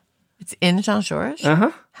 Yeah, it's in Jean Georges.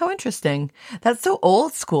 How interesting. That's so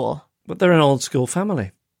old school. But they're an old school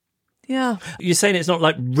family. Yeah. You're saying it's not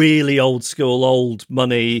like really old school, old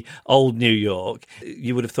money, old New York.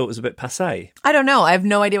 You would have thought it was a bit passé. I don't know. I have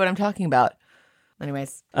no idea what I'm talking about.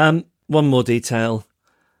 Anyways. One more detail.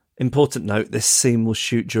 Important note, this scene will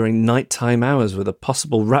shoot during nighttime hours with a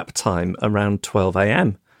possible wrap time around 12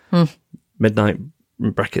 a.m. Midnight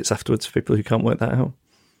brackets afterwards for people who can't work that out.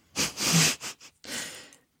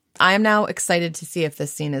 I am now excited to see if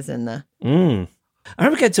this scene is in the... I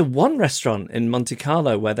remember going to one restaurant in Monte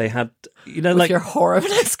Carlo where they had, With like your whore of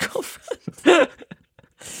an ex-girlfriend.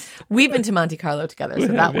 We've been to Monte Carlo together, so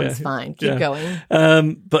that one's fine. Keep going.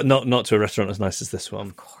 But not to a restaurant as nice as this one.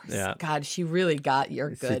 Of course. Yeah. God, she really got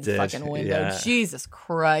your good fucking window. Yeah. Jesus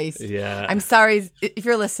Christ. Yeah. I'm sorry. If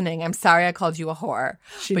you're listening, I'm sorry I called you a whore.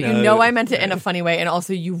 But you knows. know I meant it in a funny way, and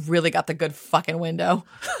also you really got the good fucking window.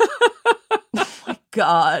 Oh my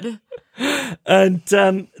God. And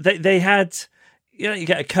they had... you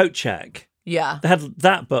get a coat check. Yeah. They had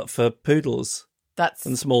that, but for poodles That's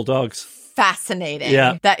and small dogs. Fascinating.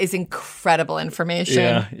 Yeah. That is incredible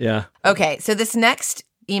information. Yeah. Okay, so this next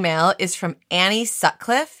email is from Annie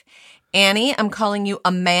Sutcliffe. Annie, I'm calling you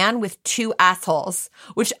a man with 2 assholes,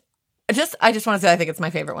 which I just want to say I think it's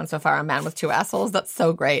my favorite one so far, a man with 2 assholes. That's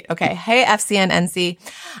so great. Okay, hey, FCN NC.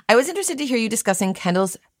 I was interested to hear you discussing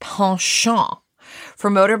Kendall's penchant for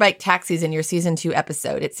motorbike taxis in your season 2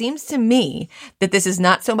 episode. It seems to me that this is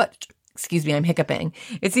not so much... Excuse me, I'm hiccuping.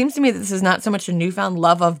 It seems to me that this is not so much a newfound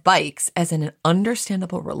love of bikes as an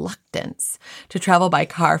understandable reluctance to travel by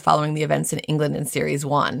car following the events in England in Series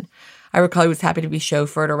 1. I recall he was happy to be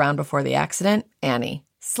chauffeured around before the accident. Annie.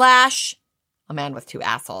 / a man with 2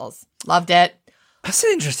 assholes. Loved it. That's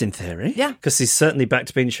an interesting theory. Yeah. Because he's certainly back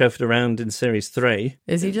to being chauffeured around in Series 3.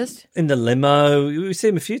 Is he just? In the limo. We see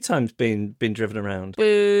him a few times being driven around.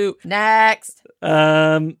 Boo. Next.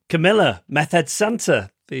 Camilla, Meth Head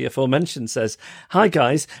Santa, the aforementioned, says, Hi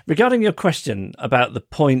guys, regarding your question about the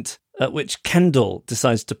point at which Kendall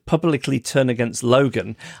decides to publicly turn against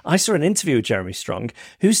Logan, I saw an interview with Jeremy Strong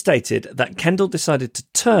who stated that Kendall decided to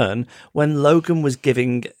turn when Logan was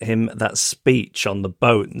giving him that speech on the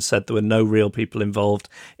boat and said there were no real people involved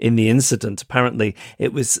in the incident. Apparently,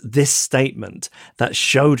 it was this statement that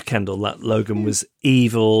showed Kendall that Logan was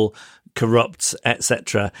evil, corrupt,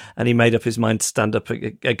 etc. And he made up his mind to stand up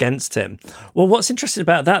against him. Well, what's interesting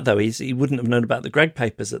about that, though, is he wouldn't have known about the Gregg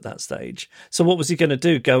papers at that stage. So what was he going to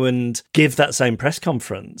do? Go and give that same press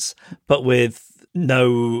conference, but with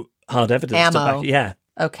no hard evidence ammo. to back? Yeah.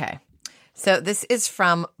 Okay. So this is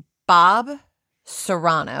from Bob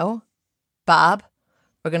Serrano. Bob,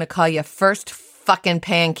 we're going to call you First Fucking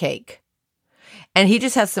Pancake. And he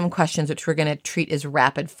just has some questions which we're going to treat as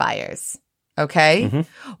rapid fires. Okay?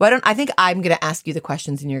 Mm-hmm. I think I'm going to ask you the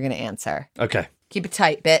questions and you're going to answer. Okay. Keep it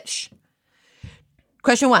tight, bitch.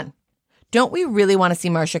 Question 1. Don't we really want to see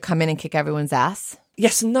Marcia come in and kick everyone's ass?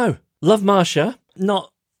 Yes and no. Love Marcia.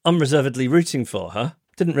 Not unreservedly rooting for her.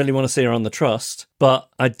 Didn't really want to see her on the trust. But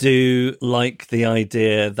I do like the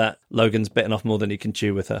idea that Logan's bitten off more than he can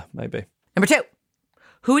chew with her, maybe. Number 2.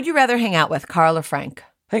 Who would you rather hang out with, Carl or Frank?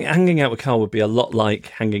 I think hanging out with Carl would be a lot like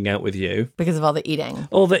hanging out with you. Because of all the eating.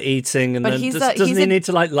 All the eating. And but then doesn't he need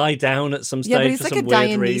to lie down at some stage but he's for like some a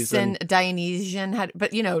weird reason? Dionysian,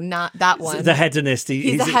 but not that one. The hedonist.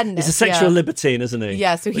 He's a hedonist. He's a sexual libertine, isn't he?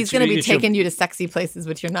 Yeah, so he's going to be taking you to sexy places,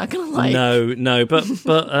 which you're not going to like. No,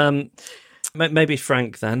 but maybe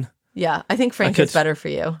Frank then. Yeah, I think Frank is better for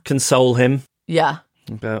you. Console him. Yeah.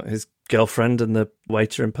 About his girlfriend and the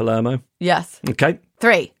waiter in Palermo. Yes. Okay.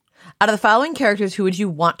 3. Out of the following characters, who would you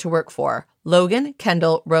want to work for? Logan,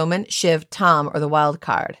 Kendall, Roman, Shiv, Tom, or the wild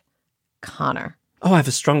card? Connor. Oh, I have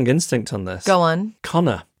a strong instinct on this. Go on.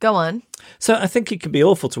 Connor. Go on. So I think he could be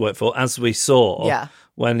awful to work for, as we saw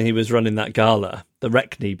when he was running that gala, the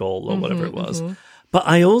Reckney Ball or whatever it was. Mm-hmm. But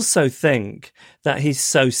I also think that he's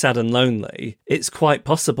so sad and lonely, it's quite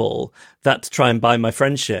possible that to try and buy my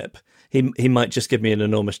friendship, he might just give me an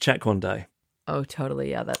enormous check one day. Oh,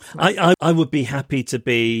 totally. Yeah, that's nice. I would be happy to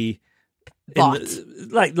be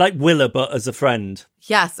like Willa, but as a friend.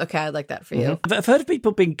 Yes. Okay. I like that for you. Mm-hmm. I've heard of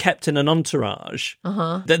people being kept in an entourage.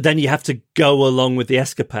 Then you have to go along with the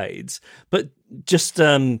escapades. But just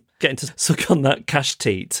getting to suck on that cash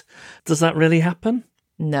teat, does that really happen?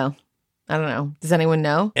 No. I don't know. Does anyone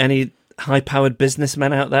know? Any high-powered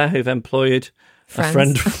businessmen out there who've employed a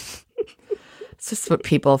friend? It's just what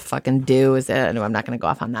people fucking do. No, I'm not going to go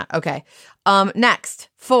off on that. Okay. Next,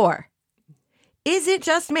 4. Is it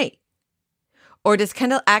just me? Or does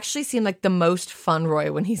Kendall actually seem like the most fun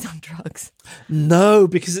Roy when he's on drugs? No,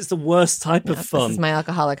 because it's the worst type of fun. This is my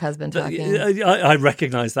alcoholic husband talking. I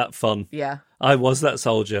recognise that fun. Yeah. I was that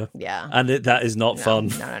soldier. Yeah. And that is not fun.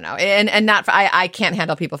 No. And not for, I can't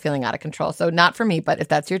handle people feeling out of control. So not for me, but if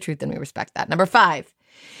that's your truth, then we respect that. Number 5.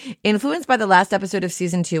 Influenced by the last episode of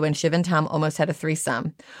season 2 when Shiv and Tom almost had a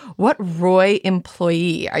threesome, what Roy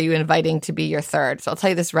employee are you inviting to be your third? So I'll tell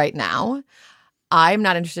you this right now. I'm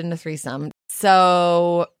not interested in a threesome.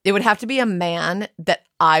 So it would have to be a man that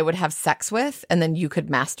I would have sex with, and then you could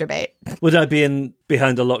masturbate. Would I be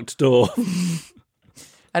behind a locked door?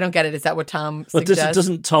 I don't get it. Is that what Tom suggests? Well,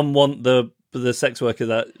 doesn't Tom want the sex worker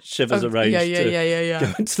that Shiv has arranged to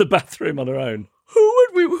go into the bathroom on her own? Who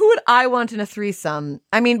would I want in a threesome?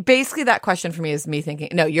 I mean, basically that question for me is me thinking,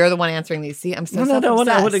 no, you're the one answering these. See, I'm so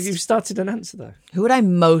self-obsessed. No, you've started an answer though. Who would I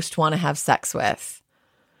most want to have sex with?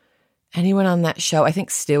 Anyone on that show? I think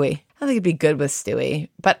Stewie. I think it'd be good with Stewie.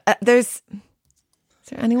 But is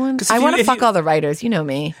there anyone? I want to fuck all the writers. You know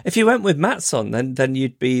me. If you went with Mattson, then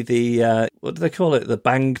you'd be the, what do they call it? The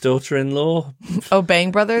Bang daughter-in-law? Oh,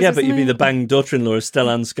 Bang Brothers? Yeah, but you'd be the Bang daughter-in-law of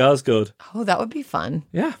Stellan Skarsgård. Oh, that would be fun.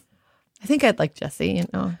 Yeah. I think I'd like Jesse, you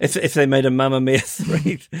know. If they made a Mamma Mia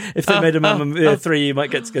 3, Mia 3, you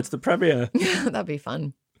might get to go to the premiere. Yeah, that'd be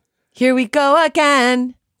fun. Here we go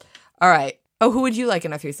again. All right. Oh, who would you like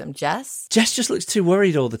in a threesome? Jess? Jess just looks too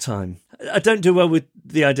worried all the time. I don't do well with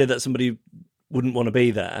the idea that somebody wouldn't want to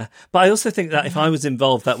be there. But I also think that if I was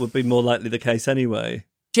involved, that would be more likely the case anyway.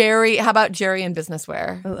 Jerry, how about Jerry in business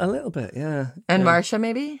wear? A little bit, yeah. And Marcia,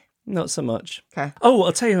 maybe? Not so much. Okay. Oh,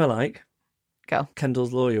 I'll tell you who I like. Go.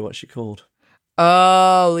 Kendall's lawyer, what's she called?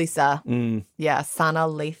 Oh, Lisa. Mm. Yeah, Sana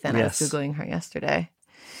Lathan. Yes. I was Googling her yesterday.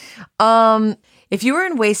 If you were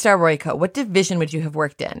in Waystar Royco, what division would you have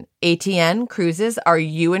worked in? ATN, cruises? Are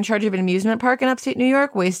you in charge of an amusement park in upstate New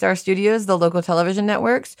York? Waystar Studios, the local television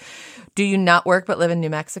networks? Do you not work but live in New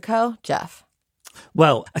Mexico? Jeff?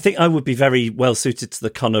 Well, I think I would be very well suited to the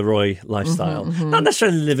Connor Roy lifestyle. Not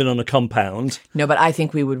necessarily living on a compound. No, but I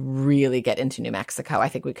think we would really get into New Mexico. I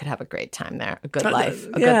think we could have a great time there. A good life.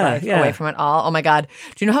 A good life away from it all. Oh my God.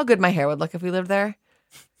 Do you know how good my hair would look if we lived there?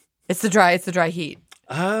 It's the dry heat.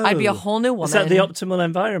 Oh. I'd be a whole new woman. Is that the optimal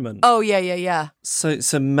environment? Oh, yeah.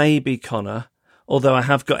 So maybe Connor, although I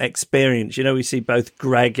have got experience. You know, we see both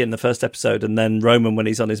Greg in the first episode and then Roman when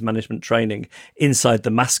he's on his management training inside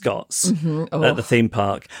the mascots at the theme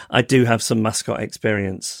park. I do have some mascot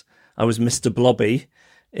experience. I was Mr. Blobby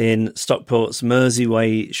in Stockport's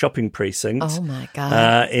Mersey shopping precinct. Oh, my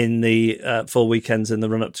God. In the 4 weekends in the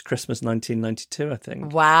run-up to Christmas 1992, I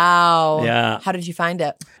think. Wow. Yeah. How did you find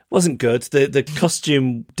it? Wasn't good. The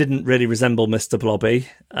costume didn't really resemble Mr. Blobby.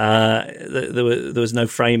 There was no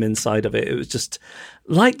frame inside of it. It was just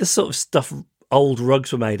like the sort of stuff old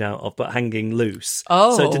rugs were made out of, but hanging loose.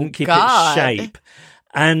 Oh, so it didn't keep its shape.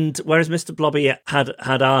 And whereas Mr. Blobby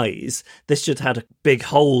had eyes, this just had big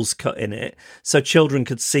holes cut in it, so children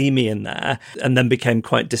could see me in there, and then became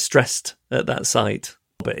quite distressed at that sight.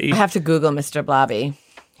 I have to Google Mr. Blobby.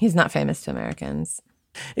 He's not famous to Americans.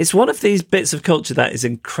 It's one of these bits of culture that is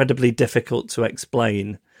incredibly difficult to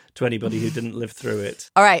explain to anybody who didn't live through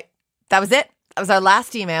it. All right. That was it. That was our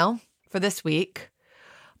last email for this week.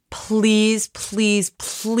 Please, please,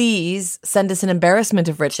 please send us an embarrassment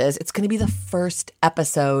of riches. It's going to be the first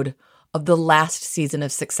episode of the last season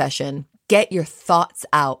of Succession. Get your thoughts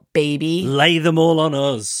out, baby. Lay them all on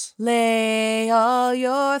us. Lay all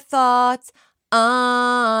your thoughts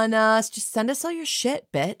on us. Just send us all your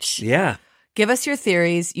shit, bitch. Yeah. Give us your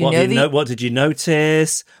theories. What did you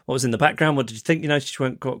notice? What was in the background? What did you think you noticed? You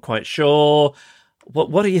weren't quite sure.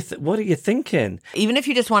 What are you thinking? Even if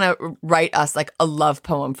you just want to write us like a love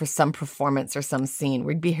poem for some performance or some scene,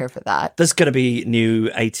 we'd be here for that. There's going to be new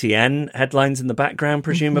ATN headlines in the background,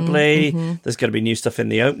 presumably. There's going to be new stuff in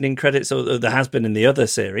the opening credits, or there has been in the other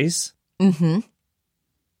series.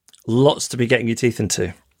 Lots to be getting your teeth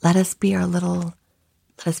into. Let us be a little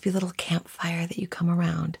campfire that you come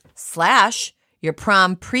around. / your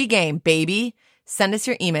prom pregame, baby. Send us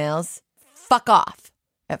your emails. Fuck off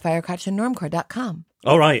at firecrotchandnormcore.com.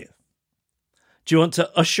 All right. Do you want to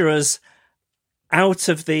usher us out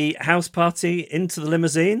of the house party into the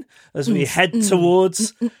limousine as we head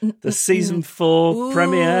towards the season 4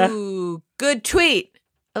 premiere? Ooh, good tweet.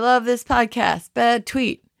 I love this podcast. Bad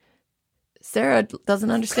tweet. Sarah doesn't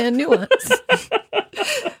understand nuance.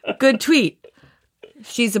 Good tweet.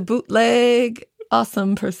 She's a bootleg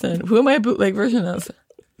awesome person. Who am I a bootleg version of?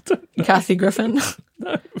 Kathy Griffin?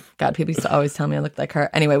 No. God, people used to always tell me I looked like her.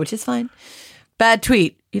 Anyway, which is fine. Bad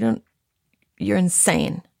tweet. You're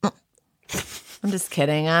insane. I'm just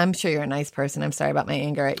kidding. I'm sure you're a nice person. I'm sorry about my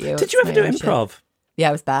anger at you. Did you ever do improv? Shit. Yeah,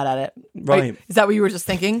 I was bad at it. Right. Is that what you were just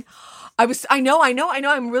thinking? I know.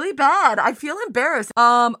 I'm really bad. I feel embarrassed.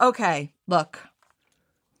 Okay. Look.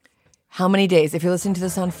 How many days? If you're listening to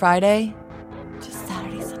this on Friday, just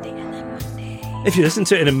Saturday, Sunday, and then Monday. If you listen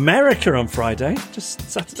to it in America on Friday, just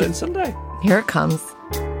Saturday and Sunday. Here it comes.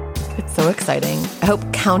 It's so exciting. I hope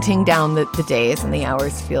counting down the days and the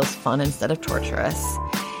hours feels fun instead of torturous.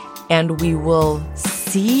 And we will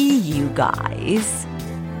see you guys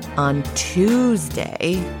on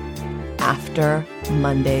Tuesday after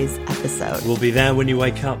Monday's episode. We'll be there when you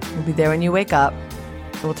wake up. We'll be there when you wake up.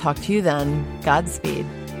 We'll talk to you then. Godspeed.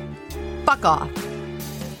 Fuck off.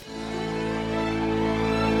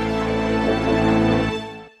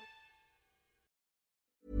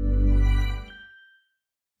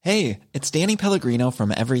 Hey, it's Danny Pellegrino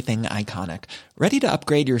from Everything Iconic. Ready to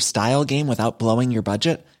upgrade your style game without blowing your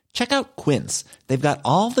budget? Check out Quince. They've got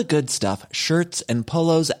all the good stuff, shirts and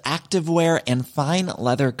polos, activewear, and fine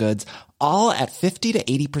leather goods, all at 50 to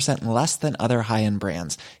 80% less than other high-end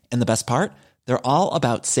brands. And the best part? They're all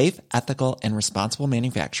about safe, ethical, and responsible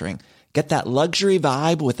manufacturing. Get that luxury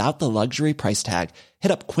vibe without the luxury price tag.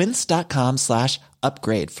 Hit up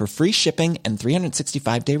quince.com/upgrade for free shipping and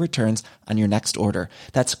 365-day returns on your next order.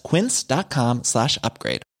 That's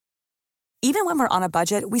quince.com/upgrade. Even when we're on a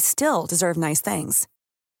budget, we still deserve nice things.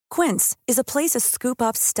 Quince is a place to scoop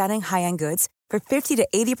up stunning high-end goods for 50 to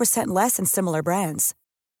 80% less than similar brands.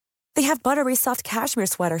 They have buttery soft cashmere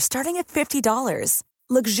sweaters starting at $50,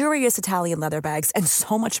 luxurious Italian leather bags, and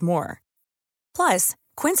so much more. Plus,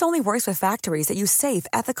 Quince only works with factories that use safe,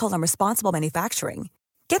 ethical, and responsible manufacturing.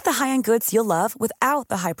 Get the high-end goods you'll love without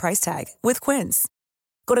the high price tag with Quince.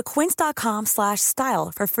 Go to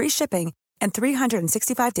quince.com/style for free shipping and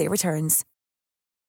 365-day returns.